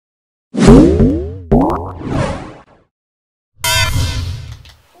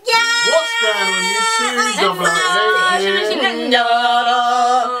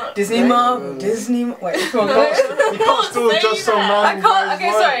Disney Mom, Disney Mom. Wait, come on, you can't still just some man. I can't.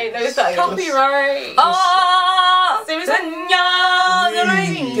 Okay, sorry. No, it's not copyright. That's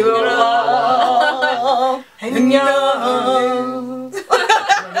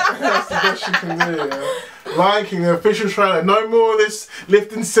the best you can do. Yeah? Lion King, the official trailer. No more of this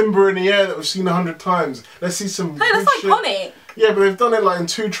lifting Simba in the air that we've seen 100 times. Let's see some. Hey, that's iconic. Yeah, but they've done it like in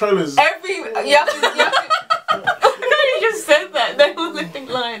 2 trailers. You have to you just said that. No one lifting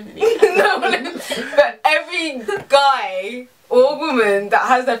lions. No, but every guy or woman that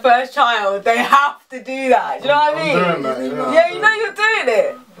has their first child, they have to do that. Do you know what I mean? I'm doing that, yeah, you know you're doing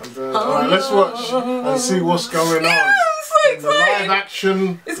it. Alright, let's watch and see what's going on. I'm so excited. Live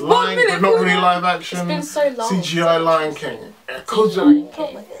action, it's Lion, but not really live action. It's been so long. CGI Lion King. Lion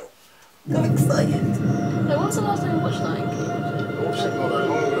King. I'm excited. No, when's the last time you watched Lion King? I watched it not that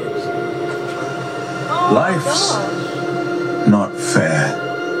long ago. Life's not fair,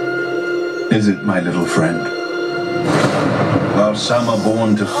 is it, my little friend? While some are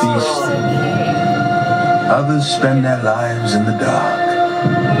born to feast, others spend their lives in the dark.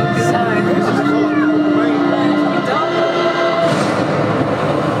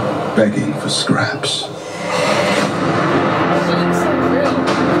 Begging for scraps.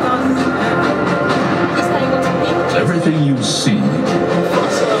 Everything you see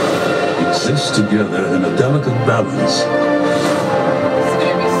exists together in a delicate balance.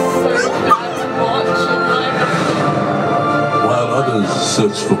 While others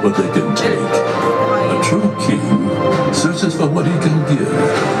search for what they can take, a true king searches for what he can give.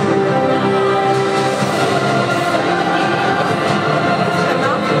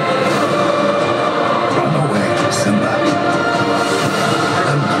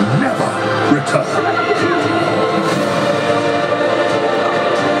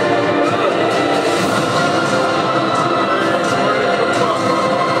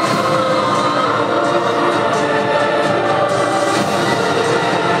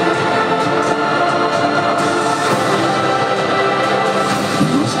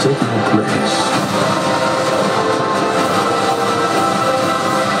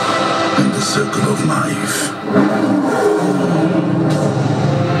 Circle of life.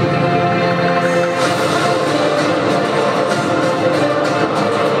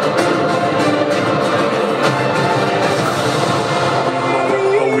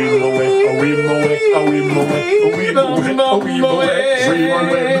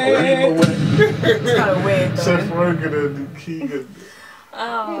 It's kind of weird. Seth Rogen and Keegan.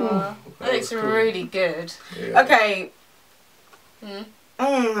 Oh, that looks really good. Yeah. Okay.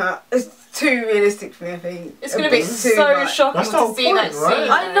 It's too realistic for me, I think. It's going to be so shocking to see that scene.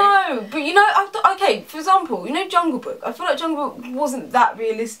 I know, but you know, okay, for example, you know Jungle Book? I feel like Jungle Book wasn't that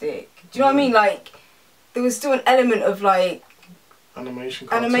realistic. Do you know what I mean? Like, there was still an element of, like, animation.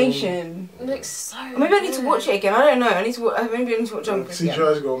 It looks so maybe I need to watch it again. I don't know. Maybe I need to watch Jungle Book again.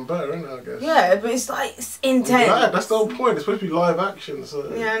 CGI's gotten better, isn't it, I guess? Yeah, but it's like, it's intense. That's the whole point. It's supposed to be live action, so...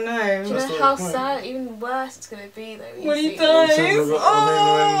 Yeah, I know. Do you know how sad, even worse it's going to be, though? When he dies!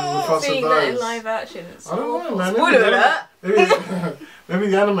 Seeing that in live action, it's I don't know, man. Spoiler alert! Maybe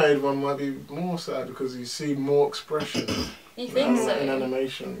the animated one might be more sad because you see more expression. You think so? In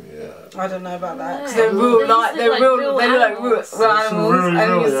animation, yeah. I don't know about that because they're real, like they look like real animals,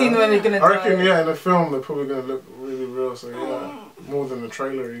 and you've seen when they're gonna die. I reckon, yeah, in the film they're probably gonna look really real. So yeah, more than the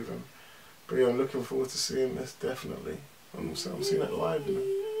trailer even. But yeah, I'm looking forward to seeing this definitely. I'm seeing it live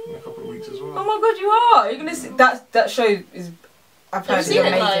in a couple of weeks as well. Oh my god, you are! You're gonna see that show is. I've heard it's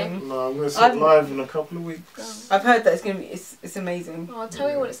amazing. No, I'm gonna see it live in a couple of weeks. I've heard that it's gonna be it's amazing. Oh, tell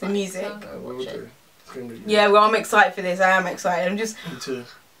me what it's like. The music. I'll watch it. Yeah, well, I'm excited for this. I am excited. I'm just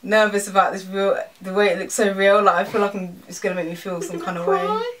nervous about this the way it looks so real. Like I feel like it's gonna make me feel some kind of way.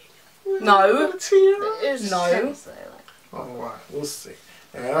 No, no. Alright, we'll see.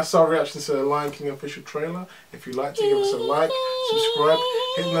 That's our reaction to the Lion King official trailer. If you'd like to give us a like, subscribe,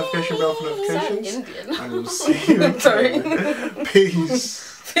 hit the notification bell for notifications, and we'll see you again. Sorry.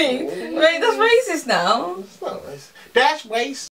 Peace. Wait, that's racist now. It's not racist. That's racist.